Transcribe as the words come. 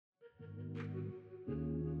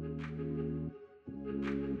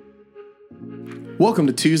Welcome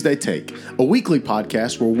to Tuesday Take, a weekly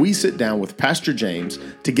podcast where we sit down with Pastor James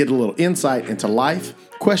to get a little insight into life,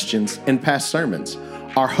 questions, and past sermons.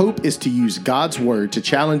 Our hope is to use God's Word to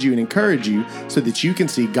challenge you and encourage you so that you can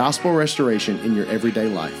see gospel restoration in your everyday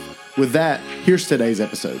life. With that, here's today's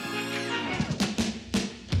episode.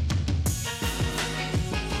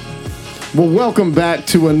 Well, welcome back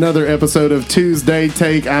to another episode of Tuesday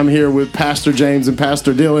Take. I'm here with Pastor James and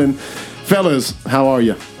Pastor Dylan. Fellas, how are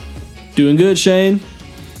you? Doing good, Shane.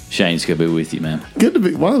 Shane's good to be with you, man. Good to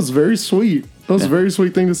be. Wow, that was very sweet. That was a very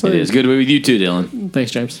sweet thing to say. It is good to be with you too, Dylan.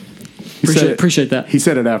 Thanks, James. He Appreciate that. He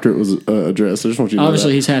said it after it was addressed. I just want you to know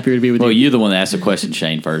Obviously, that. he's happier to be with Well, you. you're the one that asked the question,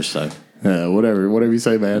 Shane, first, so Whatever you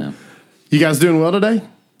say, man. Yeah. You guys doing well today?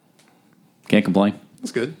 can't complain.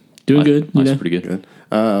 That's good. Doing good. You Life's know? pretty good.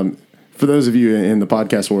 For those of you in the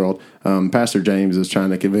podcast world, Pastor James is trying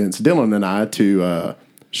to convince Dylan and I to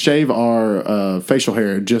shave our facial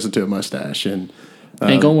hair just into a mustache, and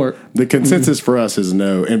Ain't gonna work. the consensus for us is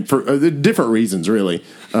no, and for different reasons, really.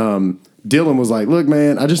 Dylan was like, "Look,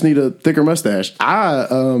 man, I just need a thicker mustache.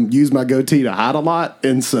 I use my goatee to hide a lot,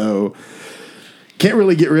 and so can't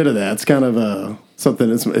really get rid of that. It's kind of something.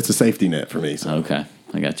 It's a safety net for me." So. Okay,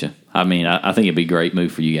 I got you. I mean, I think it'd be a great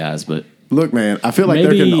move for you guys, but Look, man, I feel like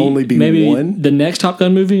there can only be one. The next Top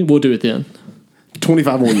Gun movie, we'll do it then.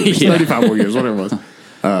 25 more years, Yeah. 35 more years, whatever it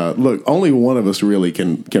was. Look, only one of us really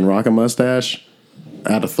can rock a mustache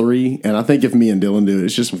out of three. And I think if me and Dylan do it,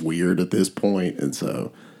 it's just weird at this point. And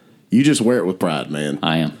so you just wear it with pride, man.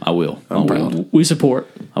 I am. I will. I'm I proud. will. We support.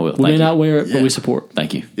 I will. We Thank may you. not wear it, Yeah. but we support.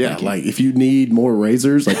 Thank you. Yeah, Thank you. like if you need more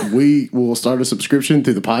razors, like we will start a subscription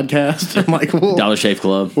through the podcast. And like Dollar Shave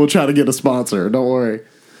Club. we'll try to get a sponsor. Don't worry.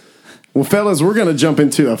 Well, fellas, we're going to jump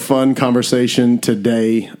into a fun conversation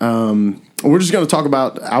today. We're just going to talk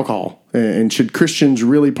about alcohol and should Christians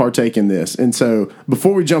really partake in this? And so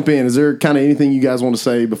before we jump in, is there kind of anything you guys want to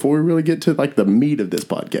say before we really get to like the meat of this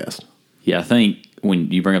podcast? Yeah, I think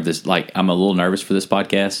when you bring up this, like, I'm a little nervous for this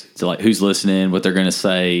podcast. So, like, who's listening, what they're going to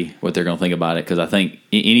say, what they're going to think about it. Because I think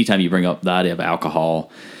anytime you bring up the idea of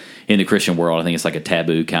alcohol in the Christian world, I think it's like a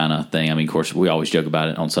taboo kind of thing. I mean, of course, we always joke about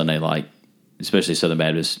it on Sunday, like, especially Southern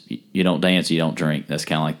Baptists, you don't dance, you don't drink. That's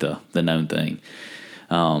kind of like the known thing.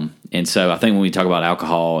 And so I think when we talk about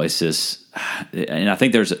alcohol, it's just, and I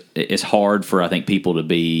think it's hard for, I think, people to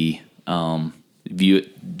be, view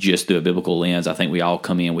it just through a biblical lens. I think we all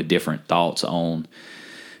come in with different thoughts on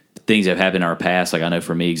things that have happened in our past. Like I know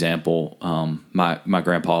for me, example, my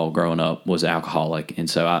grandpa growing up was alcoholic. And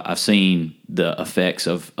so I've seen the effects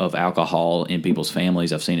of alcohol in people's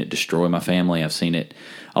families. I've seen it destroy my family. I've seen it,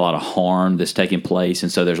 a lot of harm that's taking place.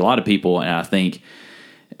 And so there's a lot of people, and I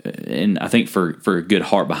think for a good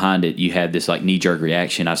heart behind it, you have this like knee-jerk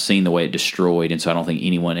reaction. I've seen the way it destroyed, and so I don't think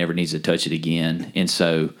anyone ever needs to touch it again. And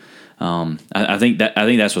so I think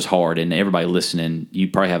that's what's hard. And everybody listening, you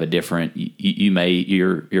probably have a different.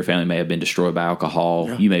 Your family may have been destroyed by alcohol.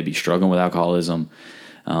 Yeah. You may be struggling with alcoholism.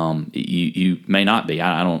 You may not be.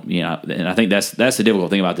 I don't. And I think that's the difficult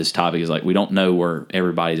thing about this topic is like we don't know where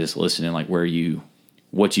everybody that's listening, like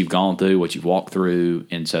what you've gone through, what you've walked through.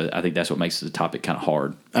 And so I think that's what makes the topic kind of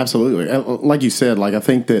hard. Absolutely. Like you said, like I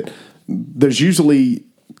think that there's usually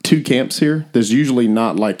two camps here. There's usually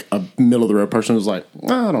not like a middle of the road person who's like,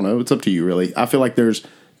 I don't know, it's up to you really. I feel like there's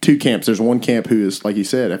two camps. There's one camp who is, like you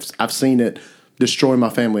said, I've seen it destroy my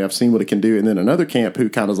family. I've seen what it can do. And then another camp who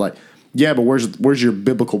kind of is like, yeah, but where's your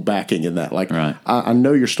biblical backing in that? Like, right. I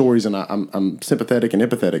know your stories and I'm sympathetic and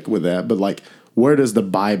empathetic with that, but like, where does the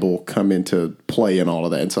Bible come into play in all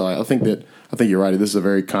of that? And so I think you're right. This is a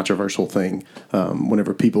very controversial thing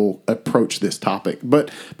whenever people approach this topic.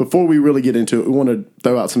 But before we really get into it, we want to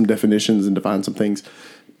throw out some definitions and define some things.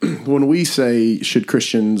 When we say, should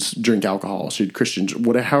Christians drink alcohol? Should Christians,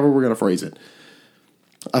 however we're going to phrase it,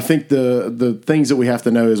 I think the things that we have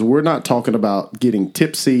to know is we're not talking about getting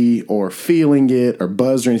tipsy or feeling it or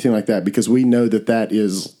buzzed or anything like that, because we know that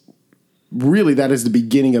is the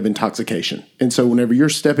beginning of intoxication. And so whenever you're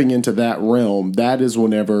stepping into that realm, that is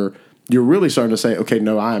whenever you're really starting to say, okay,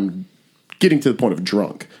 no, I'm getting to the point of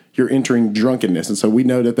drunk. You're entering drunkenness. And so we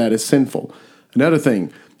know that is sinful. Another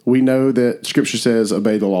thing, we know that Scripture says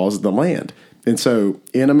obey the laws of the land. And so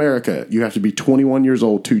in America, you have to be 21 years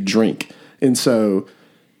old to drink. And so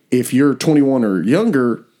if you're 21 or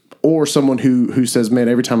younger, or someone who says, man,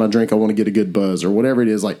 every time I drink, I want to get a good buzz or whatever it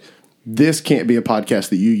is, like, this can't be a podcast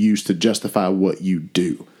that you use to justify what you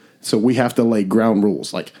do. So we have to lay ground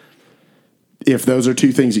rules. Like, if those are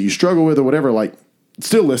two things that you struggle with or whatever, like,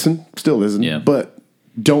 still listen, yeah. But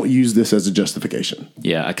don't use this as a justification.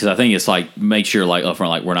 Yeah, because I think it's like, make sure, like, up front,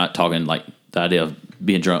 like, we're not talking, like, the idea of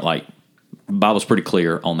being drunk, like, the Bible's pretty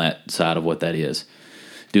clear on that side of what that is.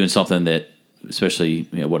 Doing something that, especially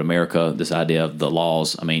what America, this idea of the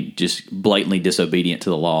laws, I mean, just blatantly disobedient to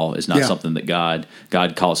the law is not something that God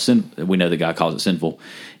calls sin. We know that God calls it sinful.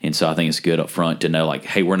 And so I think it's good up front to know, like,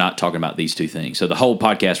 hey, we're not talking about these two things. So the whole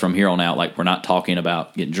podcast from here on out, like, we're not talking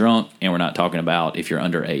about getting drunk, and we're not talking about if you're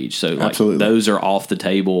underage. So like, those are off the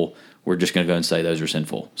table. We're just going to go and say those are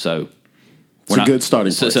sinful. So it's a good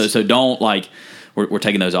starting place. So don't, like, we're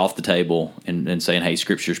taking those off the table and saying, hey,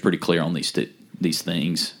 Scripture's pretty clear on these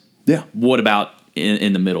things. Yeah. What about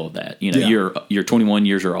in the middle of that? You're 21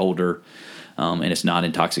 years or older, and it's not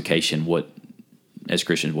intoxication. What, as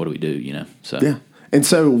Christians, what do we do? So yeah. And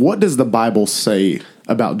so, what does the Bible say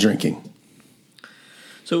about drinking?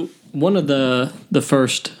 So one of the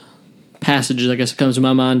first passages, I guess, that comes to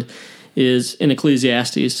my mind is in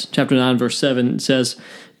Ecclesiastes chapter 9, verse 7. It says,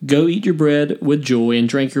 "Go eat your bread with joy and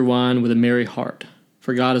drink your wine with a merry heart,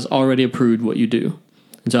 for God has already approved what you do."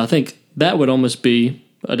 And so I think that would almost be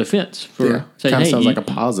a defense for saying, hey, sounds like a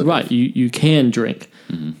positive. Right, you can drink.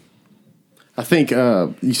 Mm-hmm. I think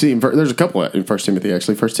you see there's a couple in 1 Timothy,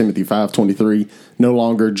 actually. 1 Timothy 5:23, "No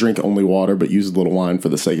longer drink only water, but use a little wine for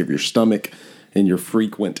the sake of your stomach and your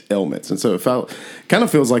frequent ailments." And so it kind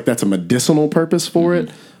of feels like that's a medicinal purpose for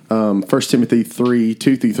it. 1 Timothy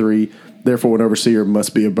 3:2-3, "Therefore an overseer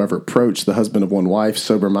must be above reproach, the husband of one wife,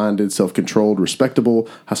 sober-minded, self-controlled, respectable,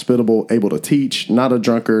 hospitable, able to teach, not a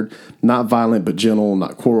drunkard, not violent but gentle,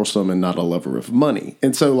 not quarrelsome, and not a lover of money."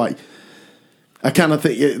 And so, like, I kind of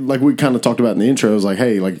think, like we kind of talked about in the intro, is like,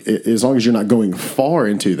 hey, like, as long as you're not going far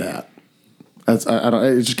into that,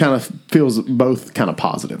 it just kind of feels both kind of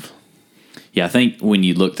positive. Yeah, I think when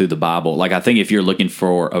you look through the Bible, like, I think if you're looking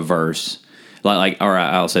for a verse, or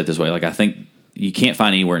I'll say it this way, like, I think you can't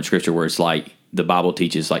find anywhere in Scripture where it's like the Bible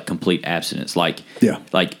teaches like complete abstinence. Like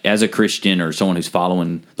as a Christian or someone who's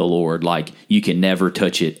following the Lord, like, you can never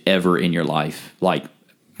touch it ever in your life, like,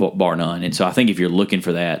 bar none. And so I think if you're looking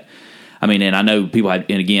for that, I mean, and I know people I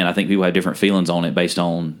think people have different feelings on it based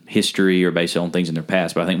on history or based on things in their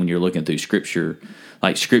past. But I think when you're looking through Scripture,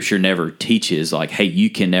 like, Scripture never teaches like, hey,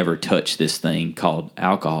 you can never touch this thing called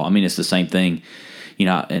alcohol. I mean, it's the same thing,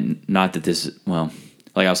 and not that this, well,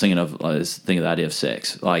 like I was thinking of the idea of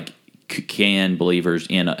sex. Like, can believers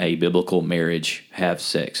in a biblical marriage have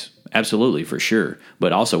sex? Absolutely, for sure.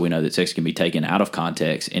 But also we know that sex can be taken out of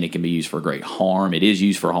context and it can be used for great harm. It is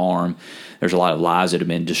used for harm. There's a lot of lives that have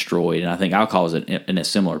been destroyed. And I think alcohol is in a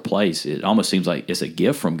similar place. It almost seems like it's a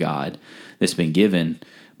gift from God that's been given,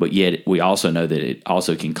 but yet we also know that it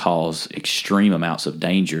also can cause extreme amounts of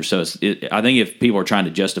danger. So I think if people are trying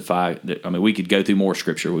to justify, I mean, we could go through more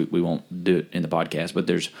Scripture. We won't do it in the podcast, but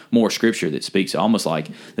there's more Scripture that speaks almost like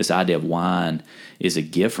this idea of wine is a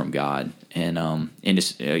gift from God. And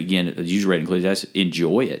it's, again, as you read in Ecclesiastes,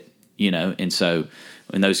 enjoy it, And so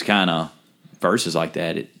in those kind of verses like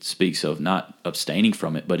that, it speaks of not abstaining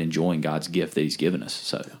from it, but enjoying God's gift that He's given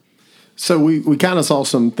us. So we kind of saw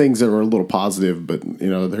some things that were a little positive, but,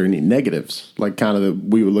 are there any negatives? Like, kind of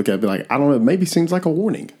we would look at it and be like, I don't know, it maybe seems like a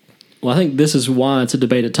warning. Well, I think this is why it's a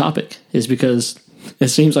debated topic, is because it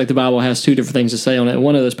seems like the Bible has two different things to say on it. And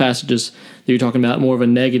one of those passages that you're talking about, more of a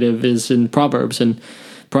negative, is in Proverbs. And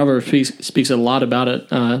Proverbs speaks a lot about it.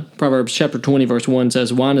 Proverbs chapter 20, verse 1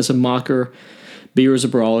 says, "Wine is a mocker, beer is a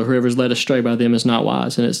brawler. Whoever is led astray by them is not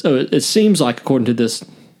wise." And it seems like, according to this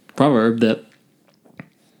proverb, that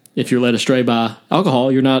if you're led astray by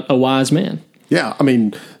alcohol, you're not a wise man. Yeah, I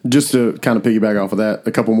mean, just to kind of piggyback off of that,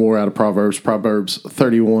 a couple more out of Proverbs. Proverbs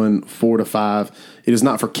 31:4-5. "It is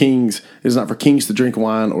not for kings. It is not for kings to drink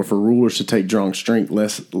wine, or for rulers to take drunks drink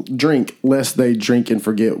lest they drink and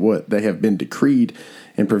forget what they have been decreed,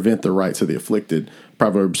 and prevent the rights of the afflicted."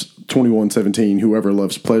 Proverbs 21:17. "Whoever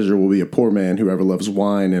loves pleasure will be a poor man. Whoever loves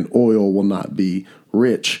wine and oil will not be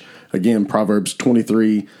rich." Again, Proverbs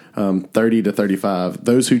 23:30-35.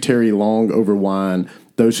 "Those who tarry long over wine,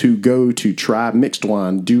 those who go to try mixed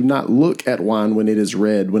wine, do not look at wine when it is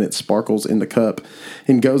red, when it sparkles in the cup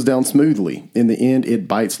and goes down smoothly. In the end, it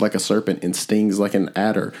bites like a serpent and stings like an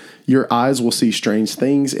adder. Your eyes will see strange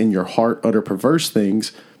things, and your heart utter perverse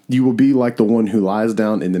things. You will be like the one who lies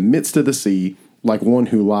down in the midst of the sea, like one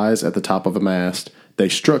who lies at the top of a mast. They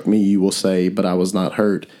struck me, you will say, but I was not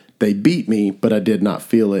hurt. They beat me, but I did not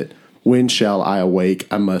feel it. When shall I awake?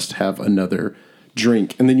 I must have another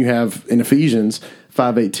drink." And then you have in Ephesians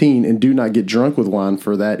 5:18, "And do not get drunk with wine,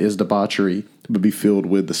 for that is debauchery, but be filled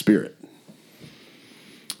with the Spirit."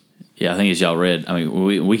 Yeah, I think as y'all read, I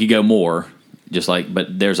mean, we could go more,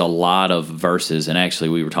 but there's a lot of verses, and actually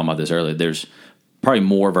we were talking about this earlier. There's probably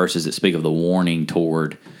more verses that speak of the warning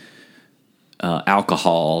toward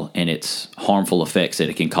alcohol and its harmful effects that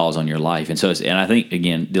it can cause on your life. And so, and I think,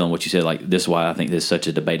 again, Dylan, what you said, like this is why I think this is such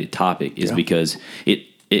a debated topic, is because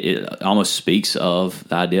it almost speaks of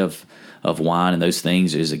the idea of wine and those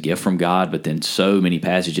things is a gift from God, but then so many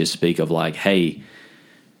passages speak of like, hey,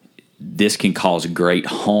 this can cause great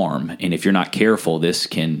harm, and if you're not careful, this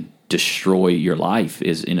can destroy your life,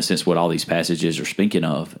 is in a sense what all these passages are speaking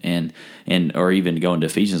of. And or even going to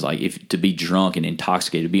Ephesians, like if to be drunk and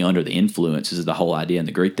intoxicated, to be under the influence, is the whole idea in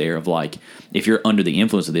the Greek there of like, if you're under the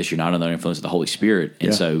influence of this, you're not under the influence of the Holy Spirit,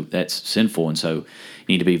 and so that's sinful, and so you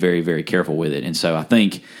need to be very, very careful with it. And so I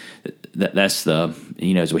think that's the,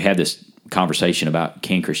 as we have this conversation about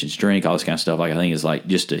can Christians drink, all this kind of stuff, like I think is like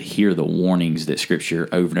just to hear the warnings that Scripture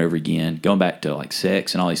over and over again, going back to like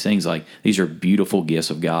sex and all these things, like these are beautiful gifts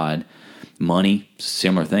of God. Money,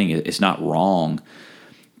 similar thing. It's not wrong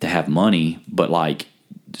to have money, but like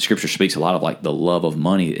Scripture speaks a lot of like the love of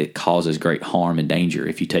money. It causes great harm and danger.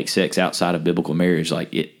 If you take sex outside of biblical marriage,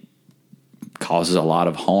 like it causes a lot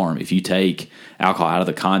of harm. If you take alcohol out of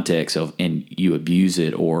the context of and you abuse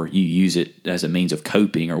it or you use it as a means of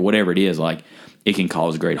coping or whatever it is, like it can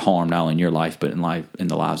cause great harm not only in your life but in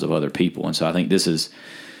the lives of other people. And so I think this is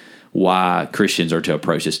why Christians are to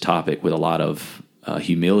approach this topic with a lot of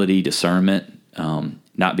humility, discernment,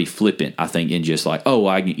 not be flippant. I think in just like,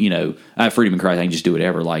 I have freedom in Christ, I can just do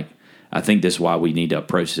whatever. Like I think this is why we need to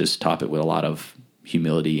approach this topic with a lot of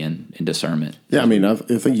humility and discernment. Yeah, I mean, I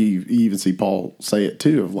think you even see Paul say it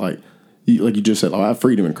too, of like you just said, I have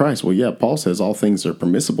freedom in Christ. Well, yeah, Paul says all things are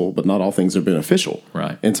permissible, but not all things are beneficial.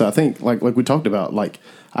 Right. And so I think, like we talked about, like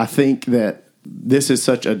I think that this is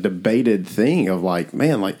such a debated thing of like,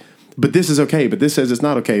 man, like, but this is okay, but this says it's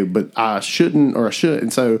not okay, but I shouldn't or I should.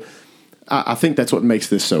 And so I think that's what makes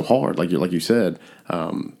this so hard, like you said.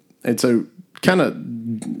 And so kind of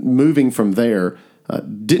moving from there,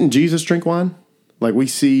 didn't Jesus drink wine? Like we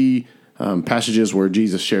see passages where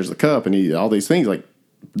Jesus shares the cup and all these things. Like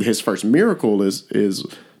his first miracle is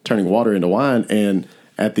turning water into wine, and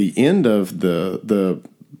at the end of the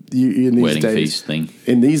in these wedding days, feast thing.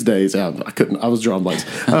 In these days, I was drawing blanks.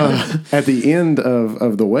 At the end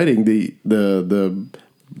of the wedding,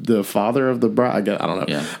 the father of the bride, I don't know.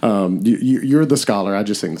 Yeah. You're the scholar. I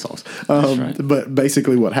just sing the songs. Right. But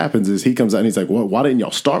basically, what happens is he comes out and he's like, "Well, why didn't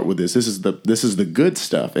y'all start with this? This is the good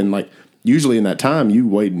stuff." And like usually in that time, you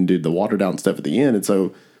wait and did the watered down stuff at the end, and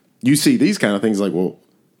so you see these kind of things like, well,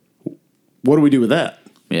 what do we do with that?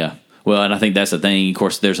 Yeah. Well, and I think that's the thing. Of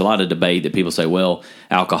course, there's a lot of debate that people say, well,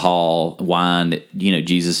 alcohol, wine,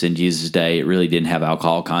 Jesus in Jesus' day, it really didn't have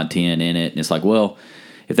alcohol content in it. And it's like, well,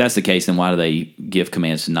 if that's the case, then why do they give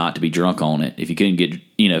commands not to be drunk on it? If you couldn't get,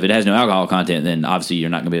 if it has no alcohol content, then obviously you're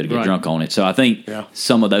not going to be able to get drunk on it. So I think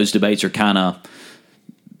some of those debates are kind of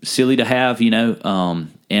silly to have,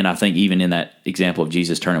 and I think even in that example of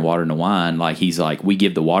Jesus turning water into wine, like he's like, we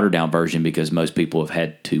give the watered down version because most people have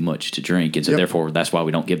had too much to drink, and so therefore that's why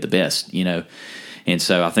we don't give the best, And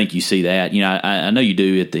so I think you see that, I know you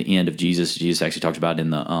do at the end of Jesus. Jesus actually talks about it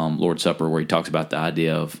in the Lord's Supper, where he talks about the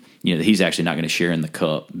idea of, that he's actually not going to share in the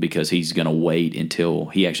cup because he's going to wait until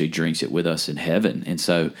he actually drinks it with us in heaven. And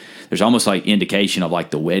so there's almost like indication of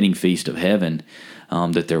like the wedding feast of heaven,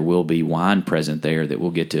 that there will be wine present there that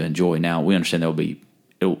we'll get to enjoy. Now we understand it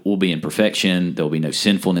will be in perfection. There'll be no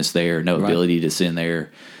sinfulness there, no ability to sin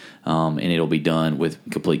there, and it'll be done with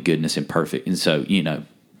complete goodness and perfect. And so,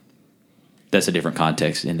 that's a different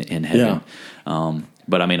context in heaven. Yeah.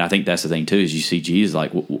 But I mean, I think that's the thing too, is you see Jesus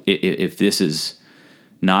like, if this is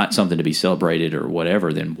not something to be celebrated or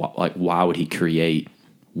whatever, then why would he create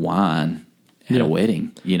wine at a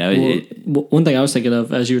wedding? One thing I was thinking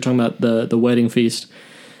of as you were talking about the wedding feast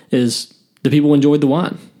is the people enjoyed the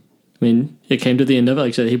wine. I mean, it came to the end of it. Like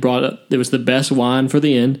I said, he brought it. It was the best wine for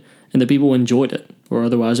the end, and the people enjoyed it, or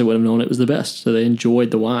otherwise they would have known it was the best. So they enjoyed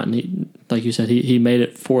the wine. Like you said, he made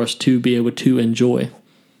it for us to be able to enjoy.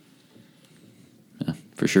 Yeah,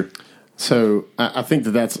 for sure. So I think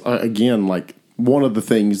that's, again, like one of the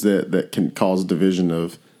things that can cause division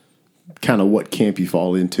of kind of what camp you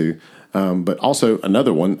fall into. But also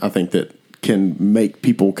another one, I think, that can make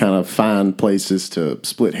people kind of find places to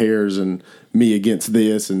split hairs and me against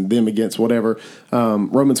this and them against whatever.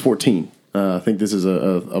 Romans 14. I think this is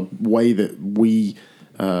a way that we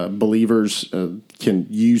believers can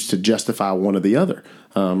use to justify one or the other.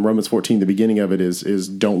 Romans 14, the beginning of it is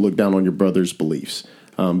don't look down on your brother's beliefs.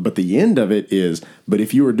 But the end of it is, but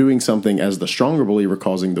if you are doing something as the stronger believer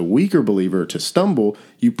causing the weaker believer to stumble,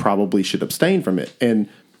 you probably should abstain from it. And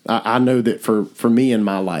I know that for me in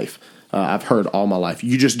my life, I've heard all my life,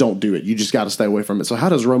 you just don't do it. You just got to stay away from it. So how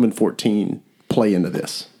does Romans 14 play into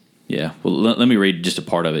this? Yeah. Well, let me read just a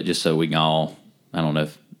part of it, just so we can all. I don't know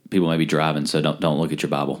if people may be driving, so don't look at your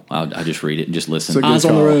Bible. I'll just read it and just listen. Eyes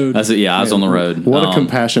on the road. That's it. Yeah, eyes on the road. What a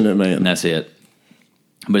compassionate man. And that's it.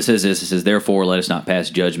 But it says this. It says, "Therefore, let us not pass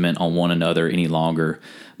judgment on one another any longer,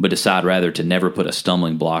 but decide rather to never put a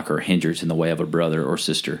stumbling block or hindrance in the way of a brother or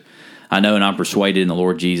sister. I know and I'm persuaded in the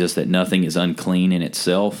Lord Jesus that nothing is unclean in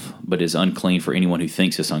itself, but is unclean for anyone who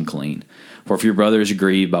thinks it's unclean. For if your brother is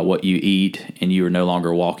aggrieved by what you eat, and you are no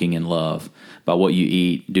longer walking in love by what you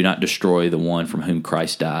eat, do not destroy the one from whom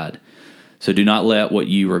Christ died. So do not let what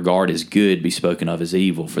you regard as good be spoken of as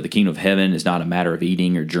evil, for the kingdom of heaven is not a matter of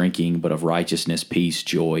eating or drinking, but of righteousness, peace,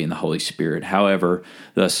 joy in the Holy Spirit. However,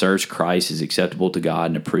 thus serves Christ is acceptable to God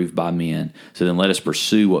and approved by men. So then let us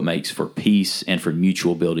pursue what makes for peace and for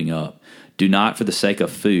mutual building up. Do not, for the sake of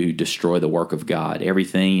food, destroy the work of God.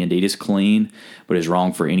 Everything indeed is clean, but it is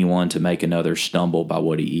wrong for anyone to make another stumble by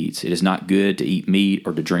what he eats. It is not good to eat meat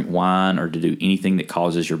or to drink wine or to do anything that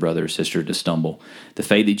causes your brother or sister to stumble. The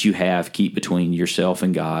faith that you have, keep between yourself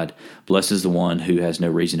and God. Blessed is the one who has no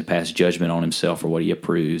reason to pass judgment on himself or what he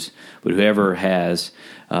approves. But whoever has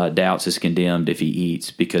doubts is condemned if he eats,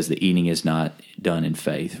 because the eating is not done in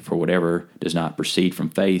faith. For whatever does not proceed from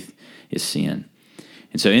faith is sin."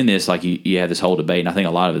 And so in this, like you have this whole debate, and I think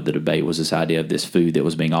a lot of the debate was this idea of this food that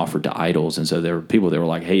was being offered to idols. And so there were people that were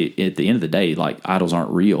like, hey, at the end of the day, like idols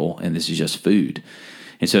aren't real, and this is just food.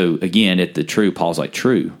 And so again, Paul's like,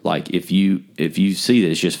 true. Like if you see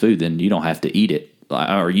that it's just food, then you don't have to eat it,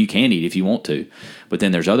 or you can eat if you want to. But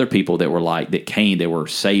then there's other people that were like, they were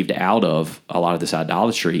saved out of a lot of this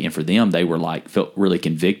idolatry, and for them, they were like, felt really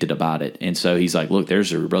convicted about it. And so he's like, look,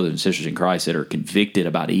 there's your brothers and sisters in Christ that are convicted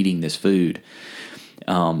about eating this food.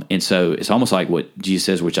 And so it's almost like what Jesus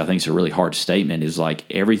says, which I think is a really hard statement, is like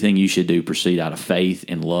everything you should do proceed out of faith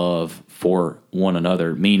and love for one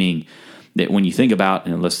another, meaning that when you think about,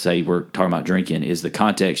 and let's say we're talking about drinking, is the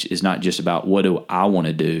context is not just about what do I want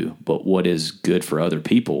to do, but what is good for other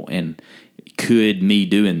people. And could me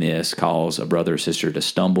doing this cause a brother or sister to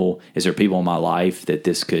stumble? Is there people in my life that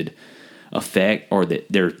this could affect, or that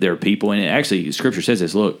there are people? And actually, Scripture says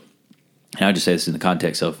this, look, and I just say this in the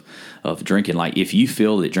context of drinking. Like, if you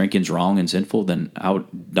feel that drinking's wrong and sinful, then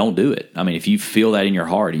don't do it. I mean, if you feel that in your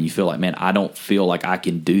heart and you feel like, man, I don't feel like I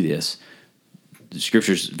can do this, the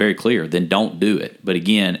Scripture's very clear, then don't do it. But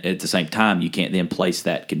again, at the same time, you can't then place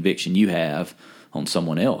that conviction you have on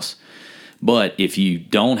someone else. But if you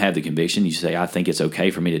don't have the conviction, you say, I think it's okay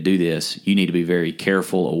for me to do this, you need to be very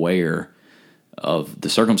careful, aware of the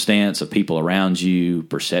circumstance of people around you,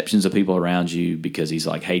 perceptions of people around you, because he's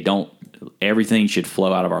like, hey, everything should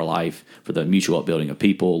flow out of our life for the mutual upbuilding of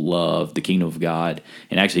people, love, the kingdom of God.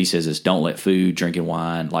 And actually he says this, don't let food, drinking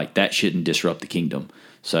wine, like that shouldn't disrupt the kingdom.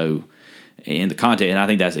 So in the context, and I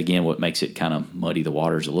think that's again what makes it kind of muddy the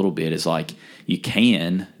waters a little bit, is like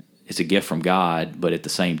it's a gift from God, but at the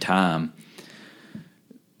same time,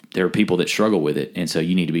 there are people that struggle with it. And so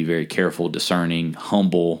you need to be very careful, discerning,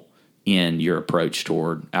 humble in your approach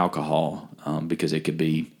toward alcohol, because it could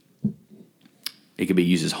be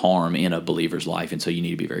used as harm in a believer's life, and so you need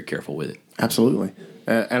to be very careful with it. Absolutely,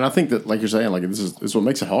 and I think that, like you're saying, like this is what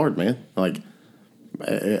makes it hard, man. Like,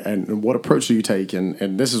 and what approach do you take?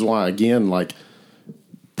 And this is why, again, like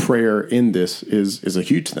prayer in this is a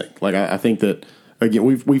huge thing. Like I think that, again,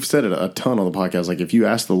 we've said it a ton on the podcast. Like if you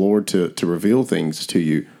ask the Lord to reveal things to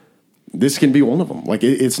you, this can be one of them. Like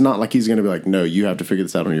it's not like he's going to be like, no, you have to figure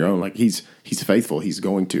this out on your own. Like he's faithful. He's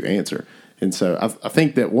going to answer. And so I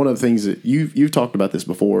think that one of the things that you've talked about this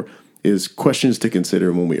before is questions to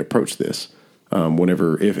consider when we approach this.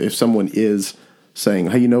 Whenever if someone is saying,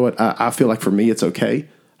 hey, you know what, I feel like for me it's okay.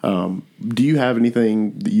 Do you have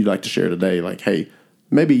anything that you'd like to share today? Like, hey,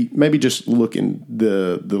 maybe just look in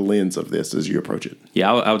the lens of this as you approach it.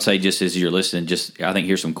 Yeah, I would say just as you're listening, I think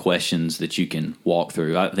here's some questions that you can walk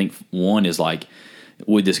through. I think one is like,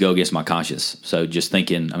 would this go against my conscience? So just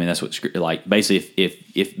thinking, I mean, that's what, like, basically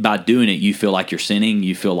if by doing it you feel like you're sinning,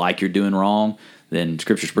 you feel like you're doing wrong, then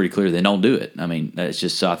Scripture's pretty clear, then don't do it. I mean, that's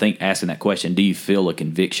just, so I think asking that question, do you feel a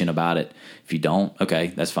conviction about it? If you don't, okay,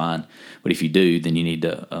 that's fine. But if you do, then you need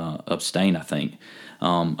to abstain, I think.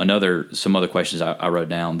 Some other questions I wrote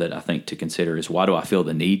down that I think to consider is, why do I feel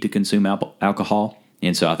the need to consume alcohol?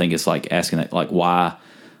 And so I think it's like asking that, like, why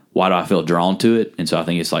do I feel drawn to it? And so I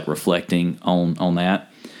think it's like reflecting on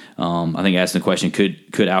that. I think asking the question,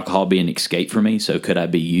 could alcohol be an escape for me? So could I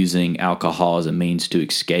be using alcohol as a means to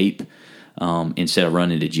escape instead of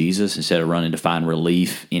running to Jesus, instead of running to find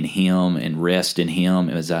relief in Him and rest in Him?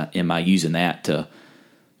 Am I using that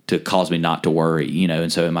to to cause me not to worry,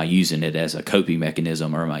 and so am I using it as a coping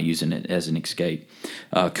mechanism or am I using it as an escape?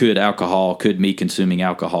 Could me consuming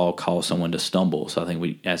alcohol cause someone to stumble? So I think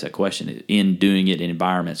we asked that question. In doing it in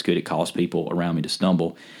environments, could it cause people around me to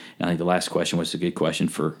stumble? And I think the last question was a good question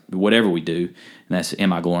for whatever we do, and that's,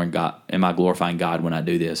 am I glorifying God when I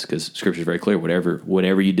do this? Because Scripture is very clear,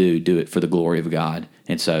 whatever you do it for the glory of God.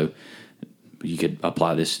 And so you could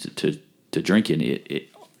apply this to drinking.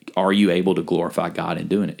 Are you able to glorify God in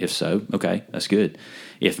doing it? If so, okay, that's good.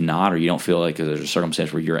 If not, or you don't feel like there's a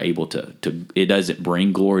circumstance where you're able to it doesn't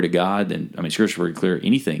bring glory to God, then Scripture is very clear.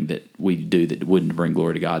 Anything that we do that wouldn't bring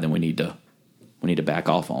glory to God, then we need to back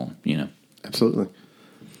off on. Absolutely.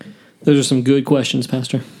 Those are some good questions,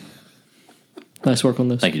 Pastor. Nice work on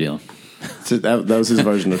this. Thank you, Dylan. So that was his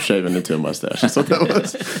version of shaving into a mustache. That's what that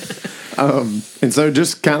was. And so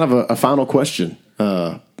just kind of a final question.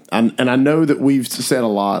 And I know that we've said a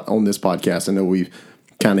lot on this podcast. I know we've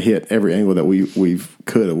kind of hit every angle that we've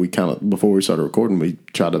could. We kind of, before we started recording, we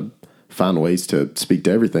tried to find ways to speak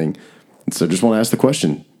to everything. And so just want to ask the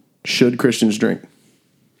question, should Christians drink?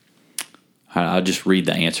 I'll just read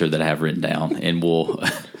the answer that I have written down, and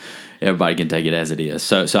everybody can take it as it is.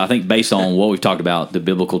 So I think based on what we've talked about, the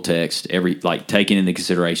biblical text, taking into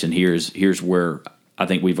consideration, here's where I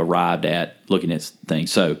think we've arrived at looking at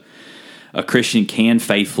things. So a Christian can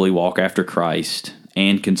faithfully walk after Christ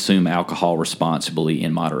and consume alcohol responsibly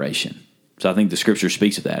in moderation. So I think the Scripture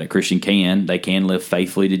speaks of that. A Christian can live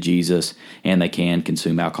faithfully to Jesus, and they can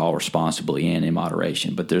consume alcohol responsibly and in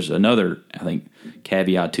moderation. But there's another, I think,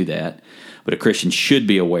 caveat to that. But a Christian should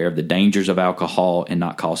be aware of the dangers of alcohol and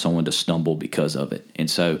not cause someone to stumble because of it. And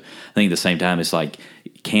so I think at the same time, it's like,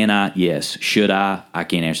 can I? Yes. Should I? I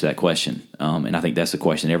can't answer that question. And I think that's the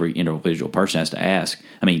question every individual person has to ask.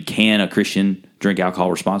 Can a Christian drink alcohol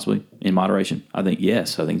responsibly in moderation? I think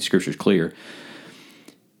yes. I think the Scripture is clear.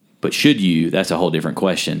 But should you? That's a whole different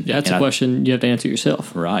question. Yeah, that's a question you have to answer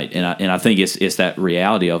yourself. Right. And I think it's that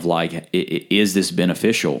reality of is this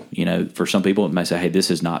beneficial? For some people it may say, hey,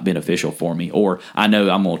 this is not beneficial for me. Or I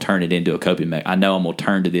know I'm going to turn it into a coping mechanism. I know I'm going to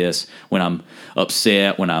turn to this when I'm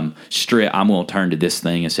upset, when I'm stressed. I'm going to turn to this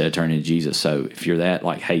thing instead of turning to Jesus. So if you're that,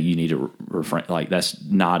 hey, you need to refrain. That's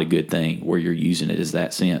not a good thing where you're using it as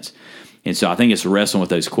that sense. And so I think it's wrestling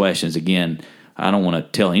with those questions. Again, I don't want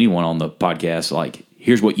to tell anyone on the podcast,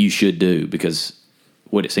 here's what you should do, because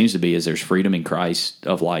what it seems to be is there's freedom in Christ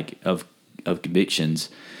of convictions.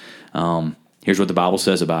 Here's what the Bible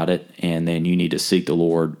says about it, and then you need to seek the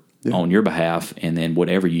Lord on your behalf, and then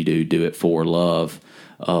whatever you do it for love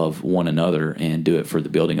of one another and do it for the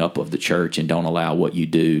building up of the church, and don't allow what you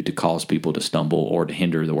do to cause people to stumble or to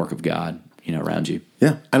hinder the work of God, around you.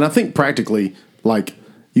 Yeah. And I think practically,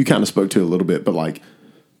 you kind of spoke to it a little bit, but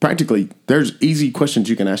practically there's easy questions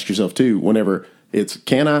you can ask yourself too whenever it's,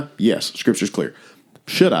 can I? Yes, Scripture's clear.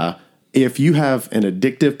 Should I? If you have an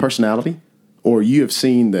addictive personality, or you have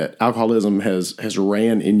seen that alcoholism has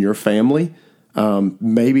ran in your family,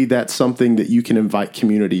 maybe that's something that you can invite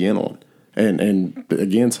community in on. And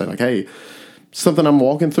again, say hey, something I'm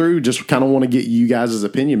walking through, just kind of want to get you guys'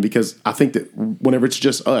 opinion, because I think that whenever it's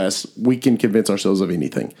just us, we can convince ourselves of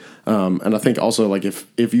anything. And I think also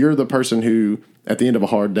if you're the person who at the end of a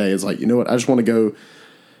hard day is you know what, I just want to go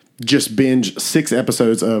just binge 6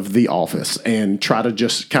 episodes of The Office and try to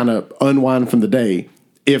just kind of unwind from the day.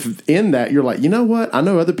 If in that you're you know what, I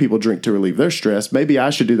know other people drink to relieve their stress, maybe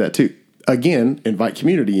I should do that too. Again, invite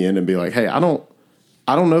community in and be hey, I don't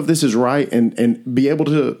know if this is right, and be able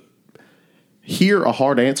to hear a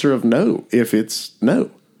hard answer of no if it's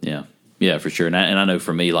no. Yeah, for sure. And I know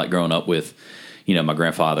for me, growing up with, my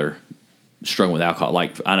grandfather struggling with alcohol.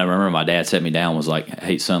 I remember my dad set me down, was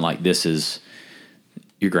hey, son, this is,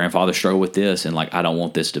 your grandfather struggled with this, and I don't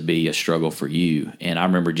want this to be a struggle for you. And I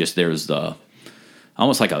remember just there was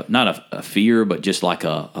almost not a fear, but just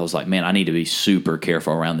I was man, I need to be super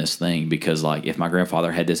careful around this thing, because if my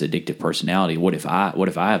grandfather had this addictive personality, what if I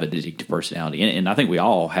have an addictive personality? And I think we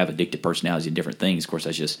all have addictive personalities in different things. Of course,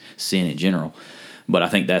 that's just sin in general. But I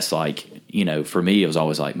think that's for me, it was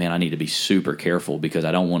always man, I need to be super careful, because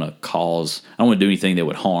I don't want to do anything that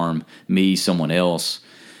would harm me, someone else.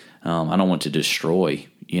 I don't want to destroy,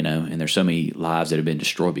 and there's so many lives that have been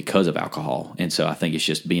destroyed because of alcohol. And so I think it's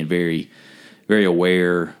just being very, very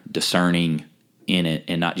aware, discerning in it,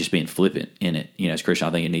 and not just being flippant in it. As Christian,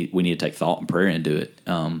 I think we need to take thought and prayer into it.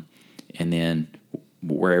 And then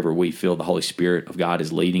wherever we feel the Holy Spirit of God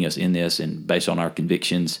is leading us in this, and based on our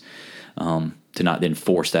convictions, to not then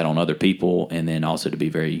force that on other people, and then also to be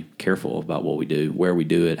very careful about what we do, where we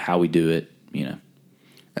do it, how we do it,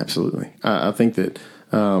 Absolutely. I think that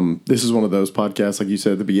this is one of those podcasts, like you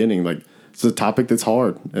said at the beginning, it's a topic that's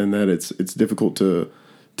hard, and that it's difficult to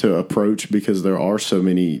approach because there are so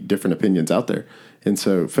many different opinions out there. And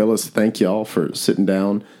so, fellas, thank y'all for sitting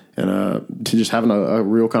down and to just having a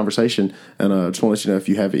real conversation. And I just want to let you know, if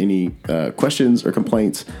you have any questions or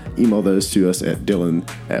complaints, email those to us at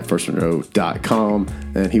Dylan@firstandrow.com,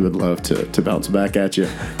 and he would love to bounce back at you.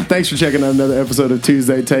 Thanks for checking out another episode of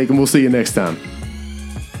Tuesday Take, and we'll see you next time.